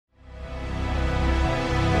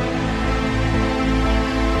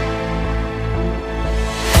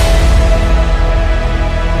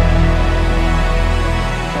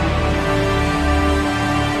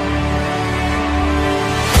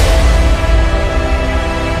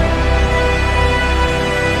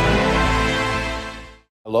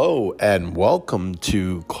Hello and welcome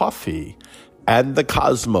to Coffee and the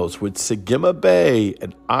Cosmos with Sagima Bay,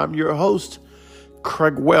 and I'm your host,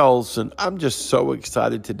 Craig Wells, and I'm just so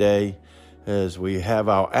excited today as we have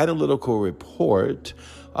our analytical report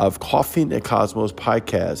of Coffee and the Cosmos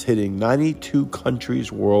podcast hitting 92 countries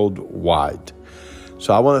worldwide.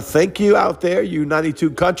 So I want to thank you out there, you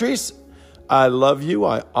 92 countries. I love you.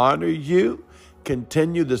 I honor you.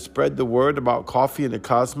 Continue to spread the word about Coffee and the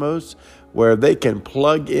Cosmos, where they can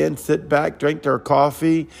plug in, sit back, drink their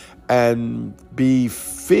coffee, and be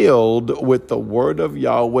filled with the word of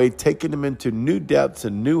Yahweh, taking them into new depths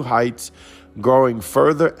and new heights, growing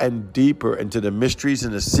further and deeper into the mysteries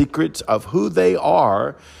and the secrets of who they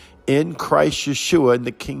are in Christ Yeshua in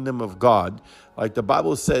the kingdom of God. Like the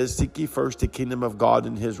Bible says, seek ye first the kingdom of God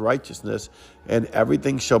and his righteousness, and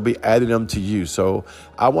everything shall be added unto you. So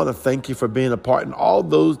I want to thank you for being a part, and all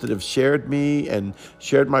those that have shared me and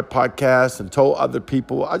shared my podcast and told other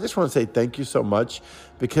people. I just want to say thank you so much,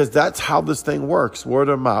 because that's how this thing works. Word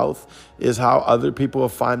of mouth is how other people are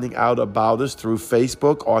finding out about us, through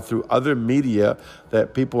Facebook or through other media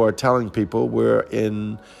that people are telling people. We're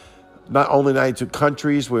in not only 92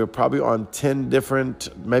 countries, we're probably on 10 different,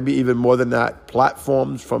 maybe even more than that,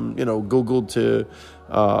 platforms, from, Google to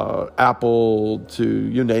Apple to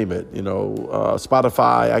you name it,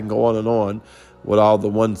 Spotify. I can go on with all the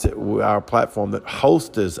ones that our platform that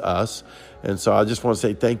hosts us. And so I just want to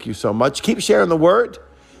say thank you so much. Keep sharing the word.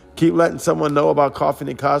 Keep letting someone know about Coffee and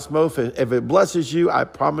the Cosmos. If it blesses you, I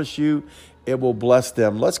promise you it will bless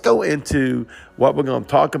them. Let's go into what we're going to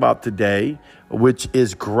talk about today, which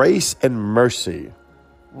is grace and mercy.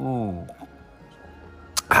 Do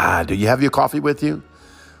you have your coffee with you?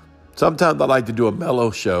 Sometimes I like to do a mellow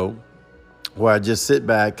show where I just sit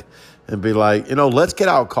back and be like, let's get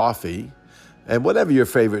our coffee and whatever your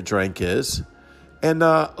favorite drink is, and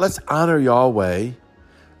let's honor Yahweh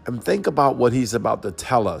and think about what he's about to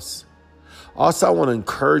tell us. Also, I want to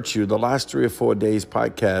encourage you. The last 3 or 4 days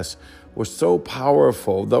podcast were so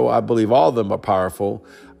powerful, though I believe all of them are powerful.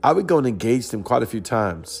 I would go and engage them quite a few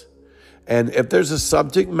times. And if there's a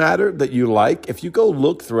subject matter that you like, if you go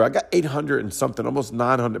look through, I got 800 and something, almost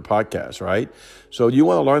 900 podcasts, right? So you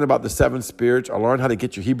want to learn about the 7 spirits, or learn how to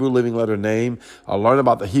get your Hebrew living letter name, or learn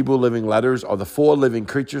about the Hebrew living letters, or the 4 living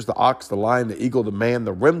creatures, the ox, the lion, the eagle, the man,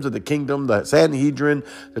 the rims of the kingdom, the Sanhedrin,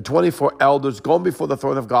 the 24 elders, going before the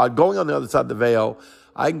throne of God, going on the other side of the veil.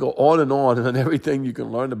 I can go on and everything you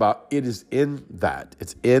can learn about. It is in that.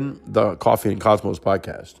 It's in the Coffee and Cosmos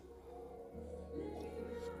podcast.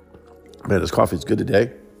 Man, this coffee is good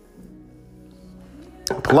today.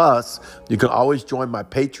 Plus, you can always join my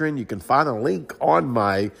Patreon. You can find a link on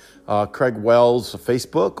my Craig Wells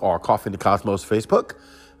Facebook or Coffee and the Cosmos Facebook.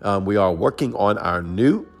 We are working on our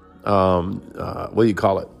new,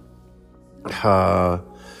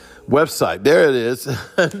 website. There it is.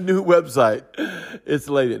 New website. It's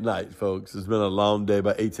late at night, folks. It's been a long day,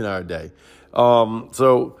 about 18-hour day.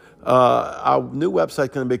 So our new website is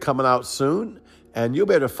going to be coming out soon, and you'll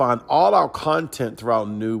be able to find all our content through our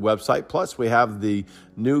new website. Plus, we have the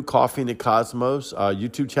new Coffee and the Cosmos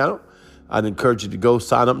YouTube channel. I'd encourage you to go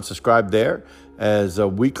sign up and subscribe there. As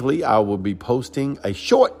weekly, I will be posting a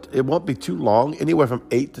short, it won't be too long, anywhere from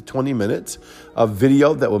 8 to 20 minutes of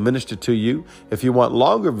video that will minister to you. If you want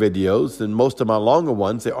longer videos, then most of my longer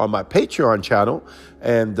ones, they're on my Patreon channel.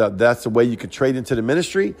 And that's the way you can trade into the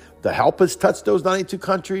ministry to help us touch those 92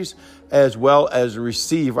 countries, as well as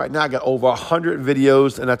receive. Right now, I got over 100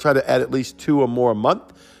 videos, and I try to add at least 2 or more a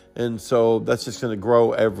month. And so that's just going to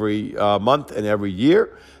grow every month and every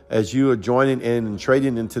year, as you are joining in and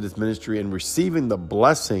trading into this ministry and receiving the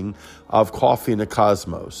blessing of Coffee and the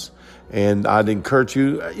Cosmos. And I'd encourage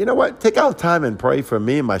you, take out time and pray for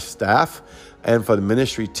me and my staff, and for the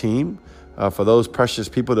ministry team, for those precious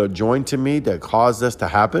people that are joined to me that caused this to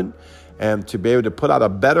happen, and to be able to put out a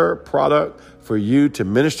better product for you, to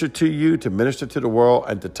minister to the world,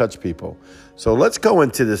 and to touch people. So let's go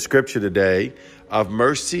into the scripture today of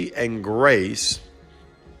mercy and grace,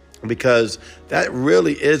 because that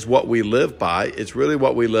really is what we live by. It's really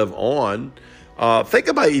what we live on. Think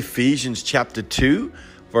about Ephesians chapter 2,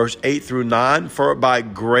 verse 8 through 9. For by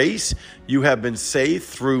grace you have been saved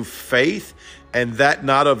through faith, and that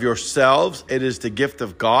not of yourselves. It is the gift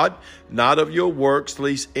of God, not of your works,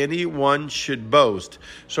 lest anyone should boast.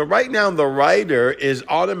 So right now, the writer is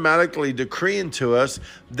automatically decreeing to us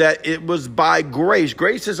that it was by grace.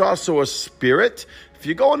 Grace is also a spirit. If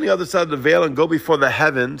you go on the other side of the veil and go before the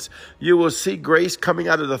heavens, you will see grace coming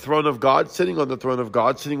out of the throne of God, sitting on the throne of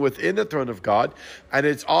God, sitting within the throne of God. And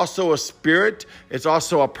it's also a spirit. It's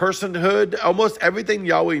also a personhood. Almost everything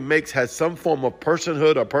Yahweh makes has some form of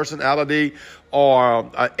personhood or personality or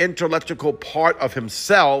an intellectual part of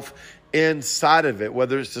himself inside of it,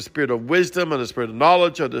 whether it's the spirit of wisdom or the spirit of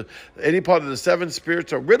knowledge or any part of the seven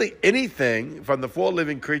spirits or really anything from the four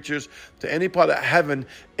living creatures to any part of heaven.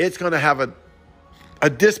 It's going to have a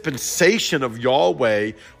dispensation of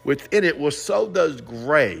Yahweh within it. Well, so does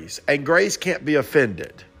grace, and grace can't be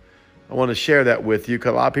offended. I want to share that with you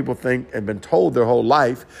because a lot of people think and been told their whole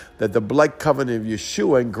life that the blood covenant of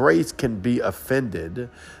Yeshua and grace can be offended.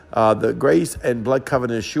 The grace and blood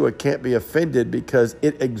covenant of Yeshua can't be offended because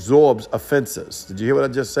it absorbs offenses. Did you hear what I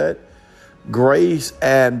just said? Grace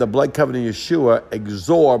and the blood covenant of Yeshua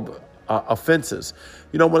absorb offenses.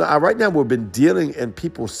 You know, right now we've been dealing in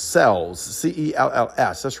people's cells, cells.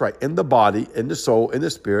 That's right, in the body, in the soul, in the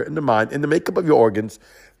spirit, in the mind, in the makeup of your organs.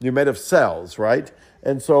 You're made of cells, right?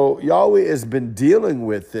 And so Yahweh has been dealing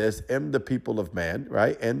with this in the people of man,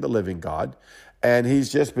 right, and the living God. And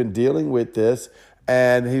he's just been dealing with this.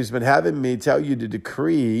 And he's been having me tell you to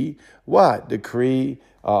decree what? Decree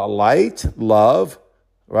light, love,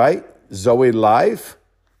 right? Zoe life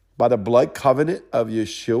by the blood covenant of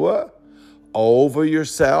Yeshua over your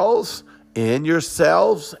cells, in your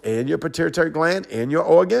pituitary gland, in your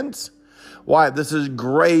organs. Why? This is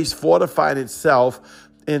grace fortifying itself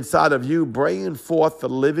inside of you, bringing forth the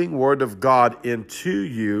living word of God into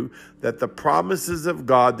you, that the promises of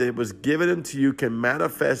God that was given into you can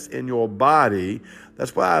manifest in your body.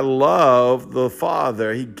 That's why I love the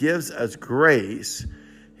Father. He gives us grace.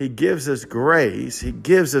 He gives us grace. He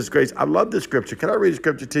gives us grace. I love this scripture. Can I read the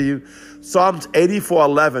scripture to you? Psalms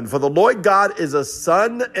 84:11. For the Lord God is a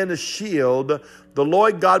sun and a shield. The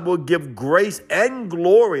Lord God will give grace and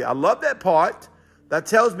glory. I love that part. That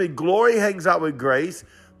tells me glory hangs out with grace.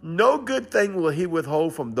 No good thing will he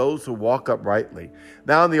withhold from those who walk uprightly.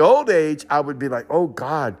 Now, in the old age, I would be like, oh,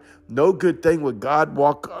 God, no good thing would God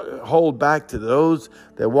hold back to those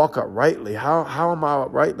that walk uprightly. How am I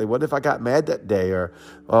uprightly? What if I got mad that day? Or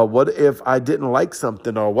what if I didn't like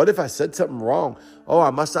something? Or what if I said something wrong? Oh, I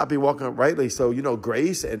must not be walking uprightly. So,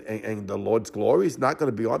 grace and the Lord's glory is not going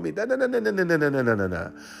to be on me.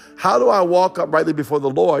 No. How do I walk uprightly before the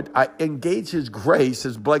Lord? I engage his grace.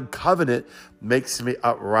 His blood covenant makes me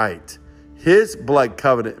upright. His blood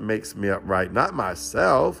covenant makes me upright, not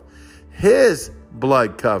myself. His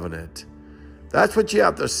blood covenant. That's what you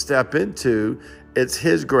have to step into. It's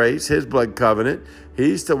his grace, his blood covenant.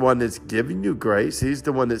 He's the one that's giving you grace. He's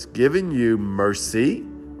the one that's giving you mercy,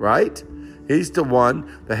 right? He's the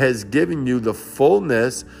one that has given you the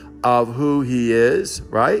fullness of who he is,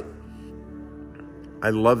 right? I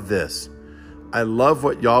love this. I love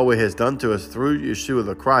what Yahweh has done to us through Yeshua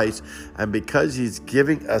the Christ. And because he's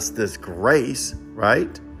giving us this grace,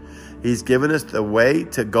 right? He's given us the way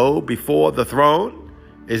to go before the throne.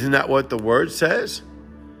 Isn't that what the word says?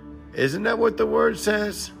 Isn't that what the word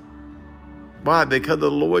says? Why? Because the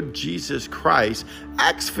Lord Jesus Christ,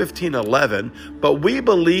 Acts 15:11, but we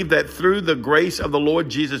believe that through the grace of the Lord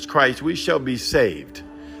Jesus Christ, we shall be saved.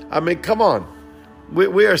 I mean, come on.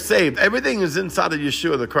 We are saved. Everything is inside of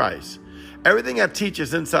Yeshua the Christ. Everything I teach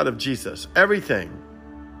is inside of Jesus. Everything.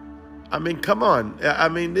 I mean, come on. I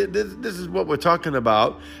mean, this is what we're talking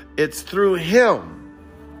about. It's through him.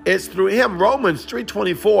 It's through him. Romans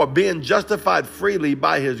 3:24, being justified freely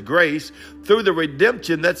by his grace through the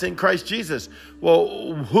redemption that's in Christ Jesus.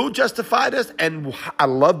 Well, who justified us? And I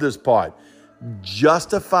love this part.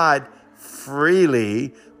 Justified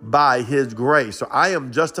freely by his grace. So I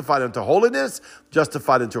am justified unto holiness,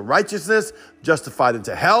 justified into righteousness, justified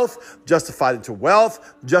into health, justified into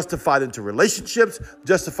wealth, justified into relationships,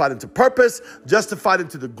 justified into purpose, justified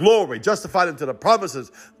into the glory, justified into the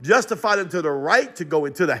promises, justified into the right to go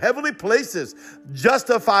into the heavenly places,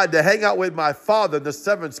 justified to hang out with my Father in the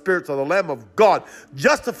seven spirits of the Lamb of God,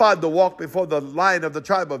 justified to walk before the Lion of the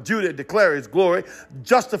tribe of Judah and declare his glory,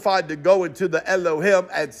 justified to go into the Elohim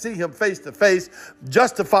and see him face to face,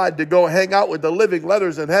 justified to go hang out with the living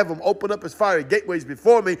letters and have him open up his fiery gateways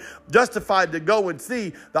before me, justified to go and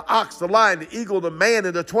see the ox, the lion, the eagle, the man,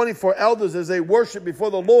 and the 24 elders as they worship before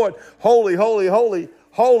the Lord. Holy, holy, holy,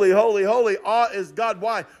 holy, holy, holy. Awe is God.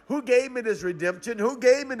 Why? Who gave me this redemption? Who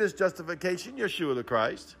gave me this justification? Yeshua the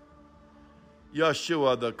Christ.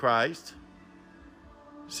 Yeshua the Christ.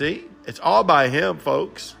 See? It's all by him,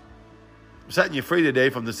 folks. setting you free today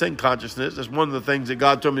from the sin consciousness. That's one of the things that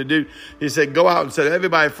God told me to do. He said, go out and set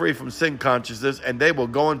everybody free from sin consciousness, and they will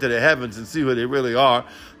go into the heavens and see who they really are.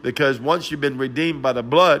 Because once you've been redeemed by the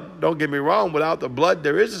blood, don't get me wrong, without the blood,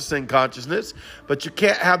 there is a sin consciousness, but you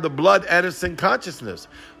can't have the blood and a sin consciousness.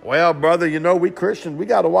 Well, brother, we Christians, we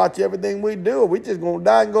got to watch everything we do. We just going to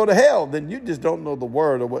die and go to hell. Then you just don't know the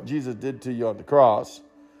word of what Jesus did to you on the cross.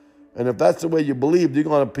 And if that's the way you believe, you're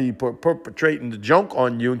going to be perpetrating the junk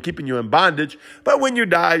on you and keeping you in bondage. But when you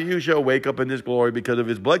die, you shall wake up in his glory, because of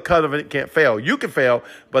his blood covenant can't fail. You can fail,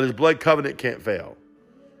 but his blood covenant can't fail.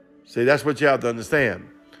 See, that's what you have to understand.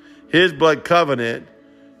 His blood covenant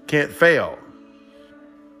can't fail.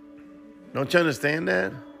 Don't you understand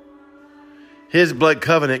that? His blood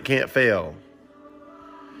covenant can't fail.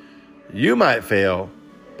 You might fail,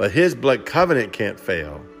 but his blood covenant can't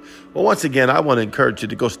fail. Well, once again, I want to encourage you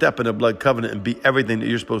to go step in the blood covenant and be everything that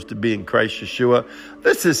you're supposed to be in Christ Yeshua.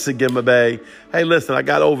 This is Sagima Bay. Hey, listen, I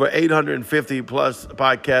got over 850 plus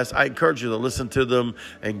podcasts. I encourage you to listen to them,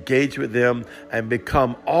 engage with them, and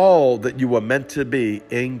become all that you were meant to be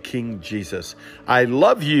in King Jesus. I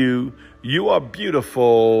love you. You are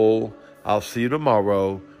beautiful. I'll see you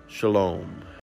tomorrow. Shalom.